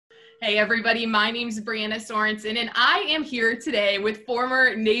Hey everybody, my name's Breanna Sorensen and I am here today with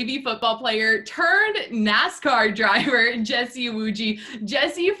former Navy football player turned NASCAR driver, Jesse Iwuji.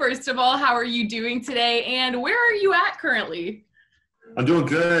 Jesse, first of all, how are you doing today and where are you at currently? I'm doing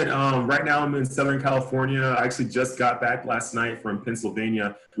good. Right now I'm in Southern California. I actually just got back last night from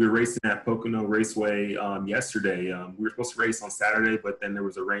Pennsylvania. We were racing at Pocono Raceway yesterday. We were supposed to race on Saturday, but then there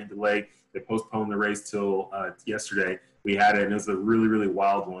was a rain delay. They postponed the race till yesterday. We had it, and it was a really, really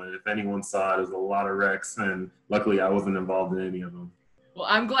wild one. If anyone saw it, there was a lot of wrecks, and luckily I wasn't involved in any of them. Well,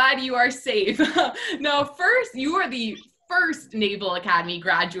 I'm glad you are safe. Now, first, you are the first Naval Academy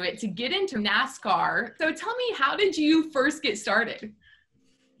graduate to get into NASCAR. So tell me, how did you first get started?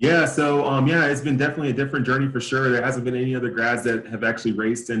 Yeah, so it's been definitely a different journey for sure. There hasn't been any other grads that have actually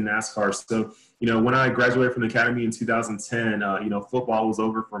raced in NASCAR. So, when I graduated from the academy in 2010, football was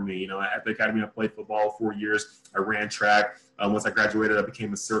over for me. At the academy, I played football 4 years. I ran track. Once I graduated, I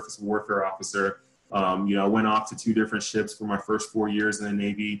became a surface warfare officer. I went off to 2 different ships for my first 4 years in the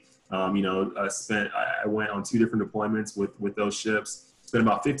Navy. I went on 2 different deployments with those ships. Spent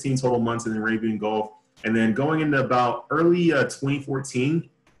about 15 total months in the Arabian Gulf. And then going into about early 2014,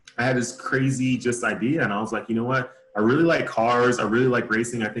 I had this crazy just idea, and I was like, you know what? I really like cars. I really like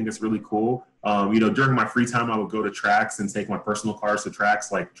racing. I think it's really cool. During my free time, I would go to tracks and take my personal cars to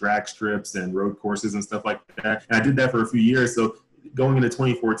tracks like drag strips and road courses and stuff like that. And I did that for a few years. So going into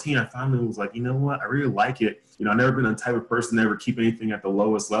 2014, I finally was like, you know what? I really like it. I've never been the type of person to ever keep anything at the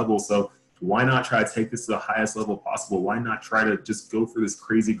lowest level. So why not try to take this to the highest level possible? Why not try to just go for this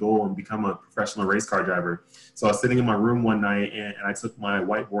crazy goal and become a professional race car driver? So I was sitting in my room one night and I took my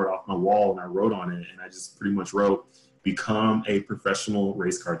whiteboard off my wall and I wrote on it, and I just pretty much wrote, become a professional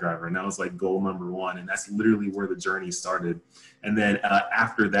race car driver. And that was like goal number 1. And that's literally where the journey started. And then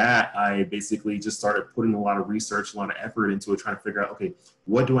after that, I basically just started putting a lot of research, a lot of effort into it, trying to figure out, okay,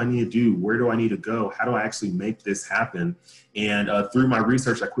 what do I need to do? Where do I need to go? How do I actually make this happen? And through my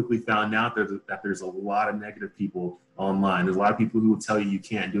research, I quickly found out that there's a lot of negative people online. There's a lot of people who will tell you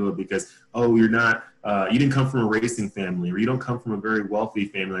can't do it because, oh, you didn't come from a racing family, or you don't come from a very wealthy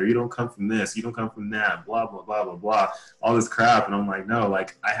family, or you don't come from this, you don't come from that, blah, blah, blah, blah, blah, all this crap. And I'm like, no,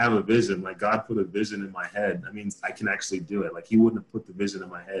 like I have a vision. Like God put a vision in my head. That means I can actually do it. Like He wouldn't have put the vision in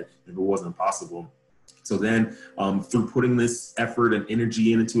my head if it wasn't possible. So then through putting this effort and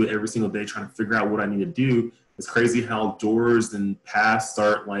energy into it every single day, trying to figure out what I need to do, it's crazy how doors and paths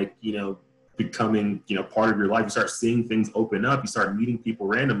start becoming, part of your life. You start seeing things open up. You start meeting people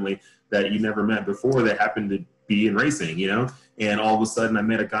randomly that you never met before that happened to be in racing, and all of a sudden I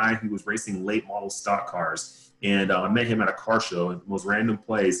met a guy who was racing late model stock cars, and I met him at a car show at the most random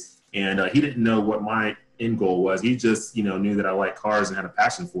place, and he didn't know what my end goal was. He just, knew that I liked cars and had a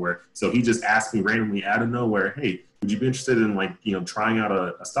passion for it. So he just asked me randomly out of nowhere, hey, would you be interested in trying out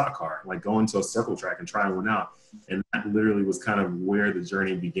a stock car, like going to a circle track and trying one out? And that literally was kind of where the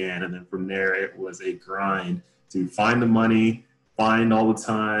journey began. And then from there, it was a grind to find the money, find all the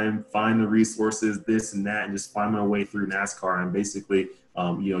time, find the resources, this and that, and just find my way through NASCAR. And basically,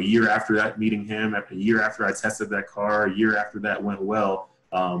 a year after that, meeting him, a year after I tested that car, a year after that went well,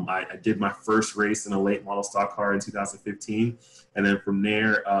 I did my first race in a late model stock car in 2015. And then from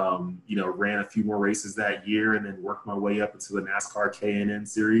there, ran a few more races that year and then worked my way up into the NASCAR K&N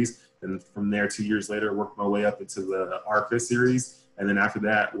series. And from there, 2 years later, worked my way up into the ARCA series. And then after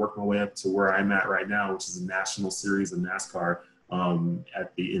that, worked my way up to where I'm at right now, which is a national series of NASCAR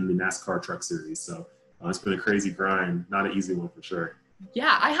in the NASCAR truck series. So it's been a crazy grind, not an easy one for sure.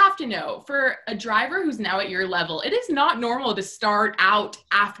 Yeah, I have to know, for a driver who's now at your level, it is not normal to start out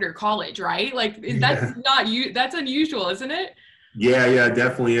after college, right? Like that's unusual, isn't it? Yeah, it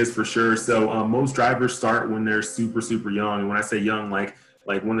definitely is for sure. So most drivers start when they're super, super young. And when I say young, like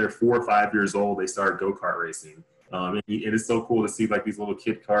when they're 4 or 5 years old, they start go-kart racing. And it's so cool to see like these little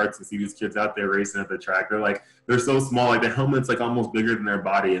kid karts and see these kids out there racing at the track. They're so small, like the helmet's like almost bigger than their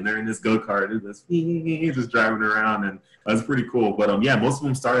body, and they're in this go-kart and just driving around, and it's pretty cool. But most of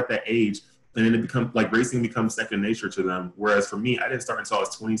them start at that age, and then it becomes like racing becomes second nature to them. Whereas for me, I didn't start until I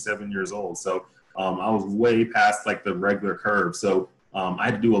was 27 years old. So I was way past like the regular curve. So I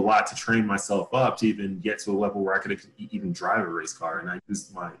had to do a lot to train myself up to even get to a level where I could even drive a race car. And I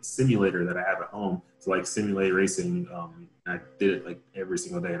used my simulator that I have at home to like simulate racing. I did it like every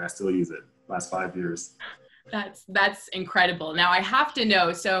single day, and I still use it last 5 years. That's incredible. Now I have to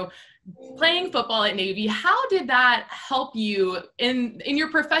know, so playing football at Navy, how did that help you in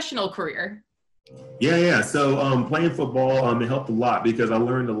your professional career? Yeah. So playing football, it helped a lot because I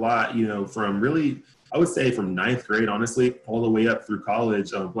learned a lot, from really, I would say from ninth grade, honestly, all the way up through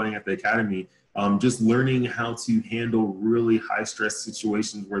college, playing at the academy. just learning how to handle really high stress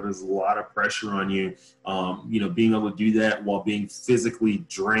situations where there's a lot of pressure on you, being able to do that while being physically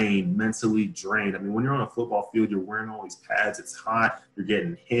drained, mentally drained. I mean, when you're on a football field, you're wearing all these pads, it's hot, you're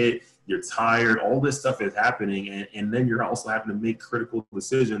getting hit, you're tired, all this stuff is happening. And then you're also having to make critical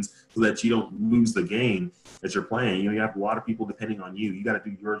decisions so that you don't lose the game that you're playing. You have a lot of people depending on you. You got to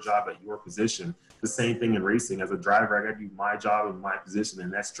do your job at your position. The same thing in racing. As a driver, I got to do my job in my position,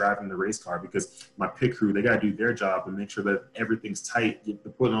 and that's driving the race car, because my pit crew, they got to do their job and make sure that everything's tight. They're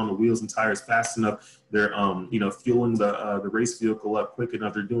putting on the wheels and tires fast enough. They're, fueling the race vehicle up quick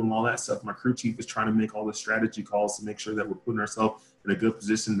enough. They're doing all that stuff. My crew chief is trying to make all the strategy calls to make sure that we're putting ourselves in a good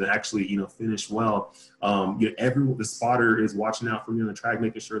position to actually, finish well. The spotter is watching out for me on the track,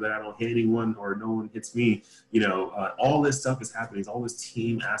 making sure that I don't hit anyone or no one hits me. All this stuff is happening. It's all this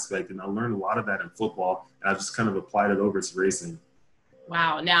team aspect. And I learned a lot of that in football, and I've just kind of applied it over to racing.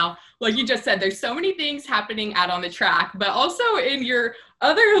 Wow. Now, like you just said, there's so many things happening out on the track, but also in your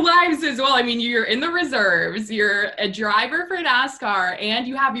other lives as well. I mean, you're in the reserves, you're a driver for NASCAR, and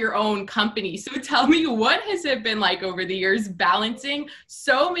you have your own company. So tell me, what has it been like over the years balancing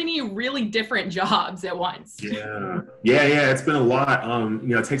so many really different jobs at once? Yeah. It's been a lot.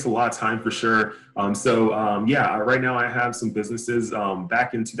 It takes a lot of time for sure. Right now I have some businesses.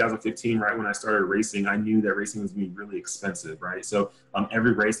 Back in 2015, right when I started racing, I knew that racing was going to be really expensive, right? So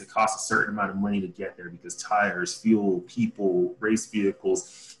every race, it costs a certain amount of money to get there, because tires, fuel, people, race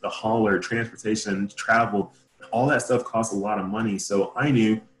vehicles, the hauler, transportation, travel, all that stuff costs a lot of money. So I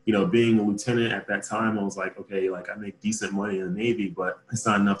knew, being a lieutenant at that time, I was like, okay, like I make decent money in the Navy, but it's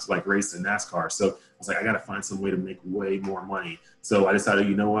not enough to like race in NASCAR. So I was like, I got to find some way to make way more money. So I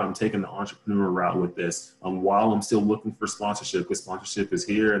decided, I'm taking the entrepreneur route with this, while I'm still looking for sponsorship, because sponsorship is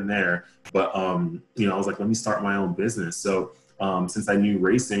here and there. But, I was like, let me start my own business. So since I knew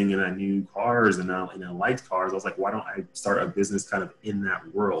racing and I knew cars and I liked cars, I was like, why don't I start a business kind of in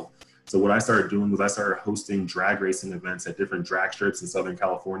that world? So what I started doing was I started hosting drag racing events at different drag strips in Southern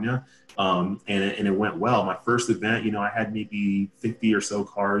California. And it went well. My first event, I had maybe 50 or so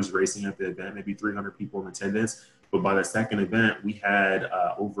cars racing at the event, maybe 300 people in attendance. But by the second event, we had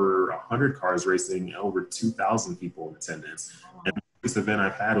over 100 cars racing, over 2,000 people in attendance. And this event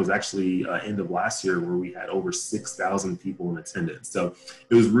I've had was actually end of last year, where we had over 6,000 people in attendance. So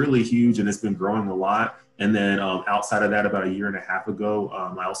it was really huge, and it's been growing a lot. And then outside of that, about a year and a half ago,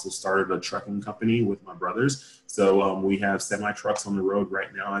 I also started a trucking company with my brothers. So we have semi-trucks on the road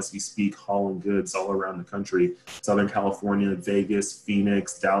right now as we speak, hauling goods all around the country: Southern California, Vegas,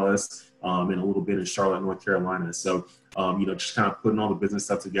 Phoenix, Dallas, and a little bit in Charlotte, North Carolina. So, just kind of putting all the business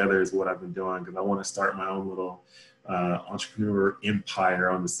stuff together is what I've been doing, because I want to start my own little entrepreneur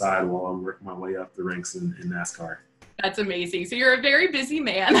empire on the side while I'm working my way up the ranks in NASCAR. That's amazing. So you're a very busy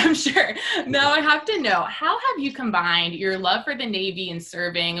man, I'm sure. Now I have to know, how have you combined your love for the Navy and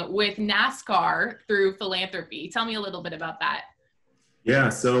serving with NASCAR through philanthropy? Tell me a little bit about that. Yeah.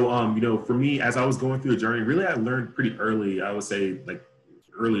 So, for me, as I was going through the journey, really, I learned pretty early, I would say like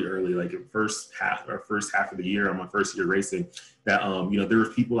early, like in first half of the year, on my first year racing, that, there were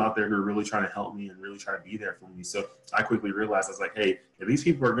people out there who were really trying to help me and really try to be there for me. So I quickly realized, I was like, hey, if these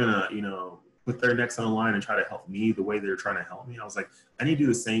people are going to, put their necks on the line and try to help me the way they're trying to help me, I was like, I need to do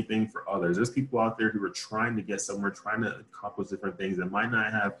the same thing for others. There's people out there who are trying to get somewhere, trying to accomplish different things, that might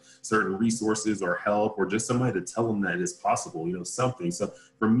not have certain resources or help, or just somebody to tell them that it is possible, something. So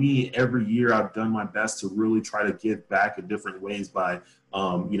for me, every year I've done my best to really try to give back in different ways by,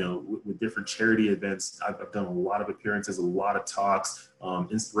 with different charity events. I've done a lot of appearances, a lot of talks,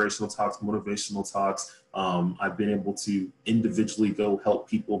 inspirational talks, motivational talks. I've been able to individually go help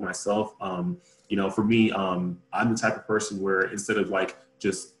people myself. For me, I'm the type of person where, instead of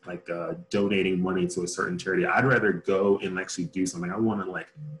just donating money to a certain charity, I'd rather go and actually do something. I want to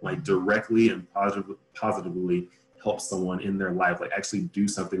like directly and positively help someone in their life, actually do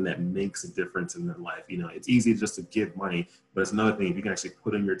something that makes a difference in their life. It's easy just to give money, but it's another thing if you can actually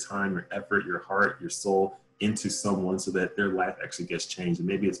put in your time, your effort, your heart, your soul into someone so that their life actually gets changed. And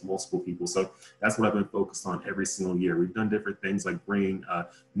maybe it's multiple people. So that's what I've been focused on every single year. We've done different things like bringing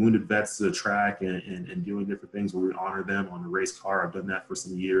wounded vets to the track and doing different things where we honor them on the race car. I've done that for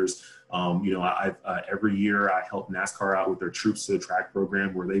some years. Every year I help NASCAR out with their Troops to the Track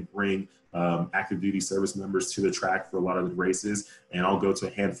program, where they bring active duty service members to the track for a lot of the races, and I'll go to a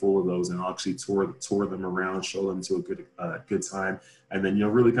handful of those and I'll actually tour them around, show them to a good time, and then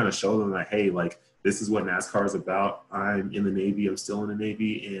really kind of show them that, hey, this is what NASCAR is about. I'm in the Navy. I'm still in the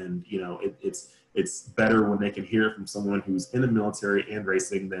Navy. And, it's better when they can hear it from someone who's in the military and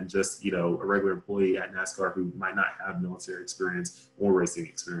racing than just, a regular employee at NASCAR who might not have military experience or racing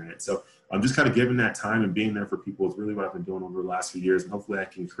experience. So I'm just kind of giving that time and being there for people is really what I've been doing over the last few years. And hopefully I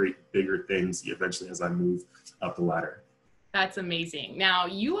can create bigger things eventually as I move up the ladder. That's amazing. Now,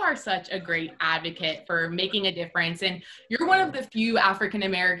 you are such a great advocate for making a difference, and you're one of the few African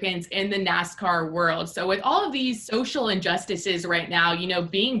Americans in the NASCAR world. So with all of these social injustices right now,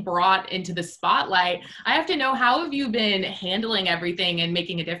 being brought into the spotlight, I have to know, how have you been handling everything and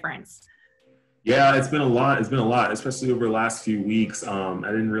making a difference? Yeah, it's been a lot. It's been a lot, especially over the last few weeks. I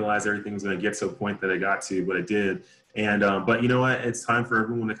didn't realize everything was going to get to a point that it got to, but it did. And but you know what? It's time for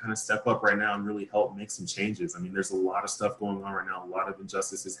everyone to kind of step up right now and really help make some changes. I mean, there's a lot of stuff going on right now. A lot of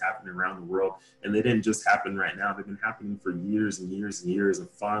injustices happening around the world, and they didn't just happen right now. They've been happening for years and years and years. And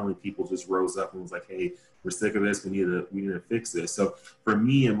finally, people just rose up and was like, "Hey, we're sick of this. We need to fix this." So for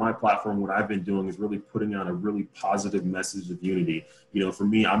me and my platform, what I've been doing is really putting out a really positive message of unity. For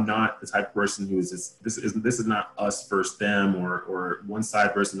me, I'm not the type of person who is this is not us versus them or one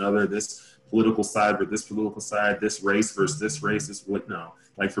side versus another. This political side or this political side, this race versus this race, no.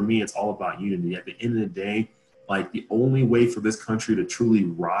 Like for me, it's all about unity. At the end of the day, like the only way for this country to truly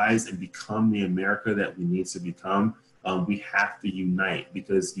rise and become the America that we need to become, we have to unite,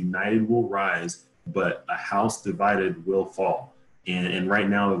 because united will rise, but a house divided will fall. And right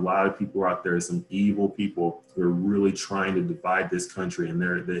now, a lot of people out there, some evil people who are really trying to divide this country, and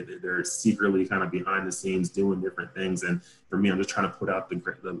they're secretly kind of behind the scenes doing different things. And for me, I'm just trying to put out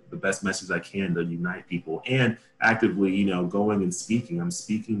the best message I can to unite people, and actively, going and speaking. I'm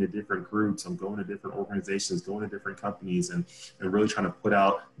speaking to different groups. I'm going to different organizations, going to different companies, and really trying to put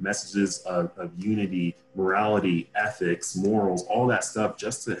out messages of unity, morality, ethics, morals, all that stuff,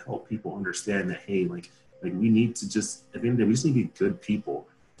 just to help people understand that, hey, like we need to just, at the end of the day, we just need to be good people.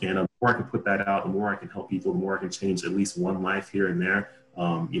 And the more I can put that out, the more I can help people, the more I can change at least one life here and there,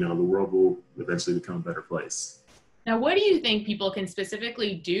 the world will eventually become a better place. Now, what do you think people can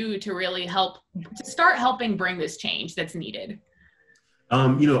specifically do to really to start helping bring this change that's needed?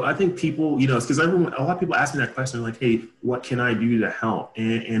 I think people, it's because a lot of people ask me that question, like, hey, what can I do to help?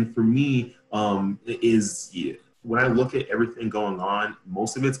 And for me, when I look at everything going on,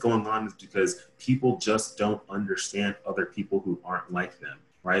 most of it's going on is because people just don't understand other people who aren't like them,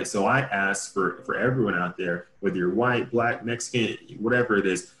 right? So I ask for everyone out there, whether you're white, black, Mexican, whatever it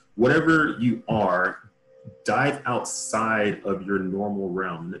is, whatever you are, dive outside of your normal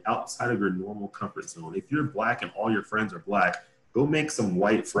realm, outside of your normal comfort zone. If you're black and all your friends are black, go make some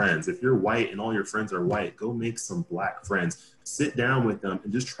white friends. If you're white and all your friends are white, go make some black friends. Sit down with them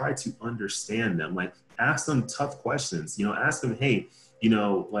and just try to understand them. Like, ask them tough questions. Ask them, hey,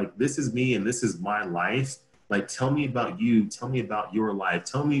 like, this is me and this is my life. Like, tell me about you. Tell me about your life.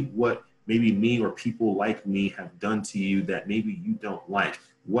 Tell me what maybe me or people like me have done to you that maybe you don't like.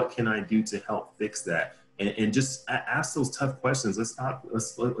 What can I do to help fix that? And just ask those tough questions.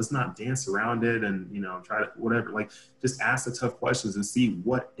 Let's not dance around it and try to whatever. Like, just ask the tough questions and see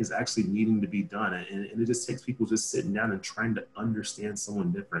what is actually needing to be done. And it just takes people just sitting down and trying to understand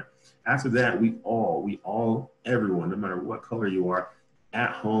someone different. After that, we all, everyone, no matter what color you are, at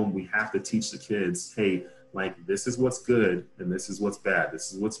home, we have to teach the kids, hey, like, this is what's good and this is what's bad.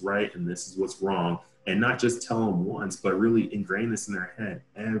 This is what's right and this is what's wrong. And not just tell them once, but really ingrain this in their head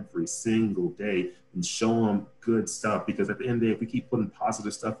every single day and show them good stuff. Because at the end of the day, if we keep putting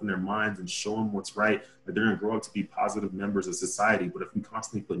positive stuff in their minds and show them what's right, that they're going to grow up to be positive members of society. But if we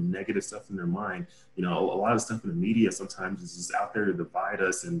constantly put negative stuff in their mind, a lot of stuff in the media sometimes is just out there to divide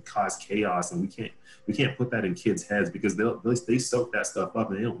us and cause chaos. And we can't put that in kids' heads, because they soak that stuff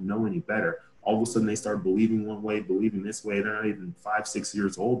up and they don't know any better. All of a sudden they start believing one way, believing this way. They're not even 5-6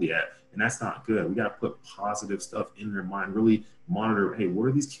 years old yet. And that's not good. We got to put positive stuff in their mind, really monitor, hey, what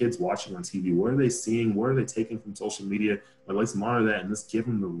are these kids watching on TV? What are they seeing? What are they taking from social media? But let's monitor that and let's give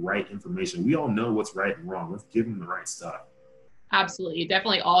them the right information. We all know what's right and wrong. Let's give them the right stuff. Absolutely. It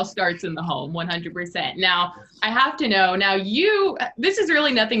definitely all starts in the home, 100%. Now, I have to know, this is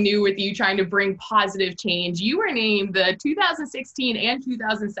really nothing new with you trying to bring positive change. You were named the 2016 and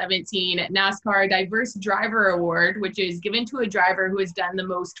 2017 NASCAR Diverse Driver Award, which is given to a driver who has done the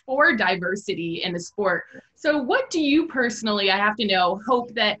most for diversity in the sport. So what do you personally, I have to know,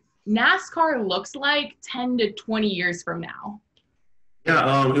 hope that NASCAR looks like 10 to 20 years from now?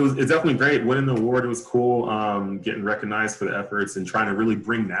 Yeah, it's definitely great. Winning the award, it was cool. Getting recognized for the efforts and trying to really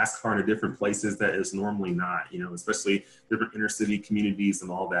bring NASCAR into different places that is normally not, especially different inner city communities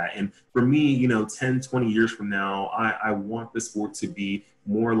and all that. And for me, 10, 20 years from now, I want the sport to be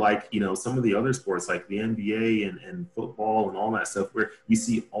more like, some of the other sports like the NBA and football and all that stuff, where you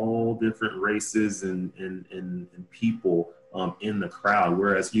see all different races and people in the crowd.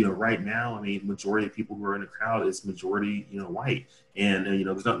 Whereas, right now, I mean, majority of people who are in the crowd is majority, white. And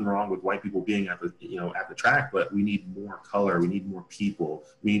there's nothing wrong with white people being at the at the track, but we need more color, we need more people,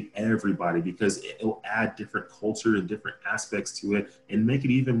 we need everybody, because it'll add different culture and different aspects to it and make it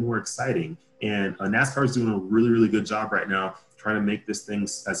even more exciting. And NASCAR is doing a really good job right now trying to make this thing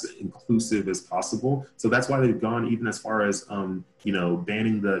as inclusive as possible. So that's why they've gone even as far as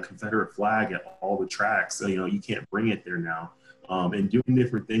banning the Confederate flag at all the tracks. So, you can't bring it there now. And doing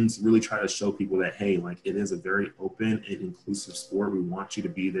different things to really try to show people that, hey, like, it is a very open and inclusive sport. We want you to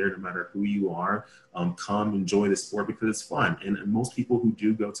be there no matter who you are. Come enjoy the sport because it's fun. And most people who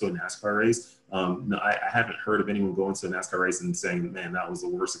do go to a NASCAR race, no, I haven't heard of anyone going to a NASCAR race and saying, man, that was the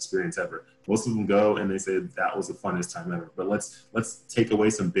worst experience ever. Most of them go and they say that was the funnest time ever. But let's take away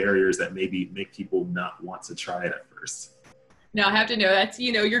some barriers that maybe make people not want to try it at first. Now I have to know that's,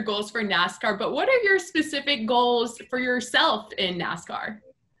 your goals for NASCAR, but what are your specific goals for yourself in NASCAR?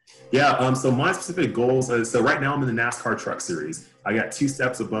 Yeah, so my specific goals, so right now I'm in the NASCAR Truck Series. I got 2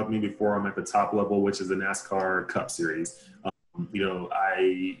 steps above me before I'm at the top level, which is the NASCAR Cup Series.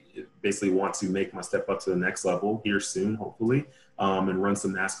 I basically want to make my step up to the next level here soon, hopefully, and run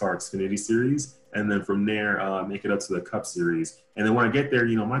some NASCAR Xfinity Series. And then from there, make it up to the Cup Series. And then when I get there,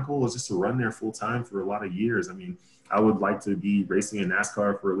 my goal is just to run there full time for a lot of years. I mean, I would like to be racing in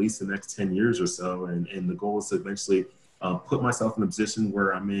NASCAR for at least the next 10 years or so. And the goal is to eventually put myself in a position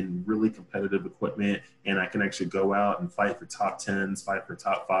where I'm in really competitive equipment and I can actually go out and fight for top 10s, fight for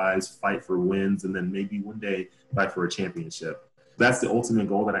top 5s, fight for wins, and then maybe one day fight for a championship. That's the ultimate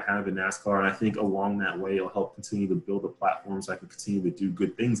goal that I have in NASCAR. And I think along that way, it'll help continue to build a platform so I can continue to do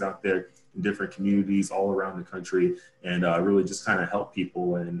good things out there in different communities all around the country, and really just kind of help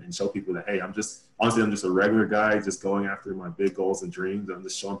people and show people that, hey, I'm just a regular guy just going after my big goals and dreams. I'm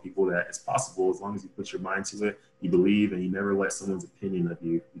just showing people that it's possible as long as you put your mind to it, you believe, and you never let someone's opinion of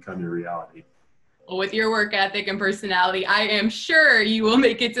you become your reality. Well, with your work ethic and personality, I am sure you will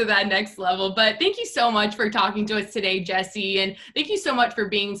make it to that next level. But thank you so much for talking to us today, Jesse. And thank you so much for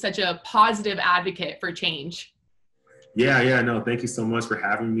being such a positive advocate for change. Yeah, no, thank you so much for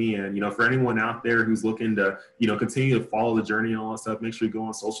having me. And, for anyone out there who's looking to, continue to follow the journey and all that stuff, make sure you go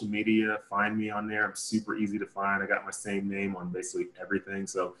on social media, find me on there. I'm super easy to find. I got my same name on basically everything.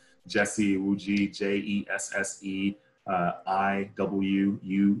 So Jesse Iwuji, Jesse Iwuji.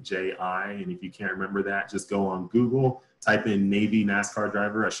 And if you can't remember that, just go on Google, type in Navy NASCAR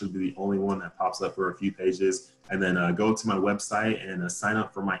driver. I should be the only one that pops up for a few pages. And then go to my website and sign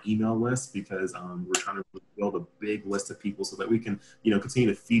up for my email list, because we're trying to build a big list of people so that we can, continue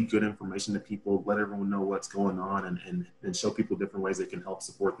to feed good information to people, let everyone know what's going on, and show people different ways they can help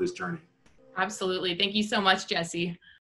support this journey. Absolutely. Thank you so much, Jesse.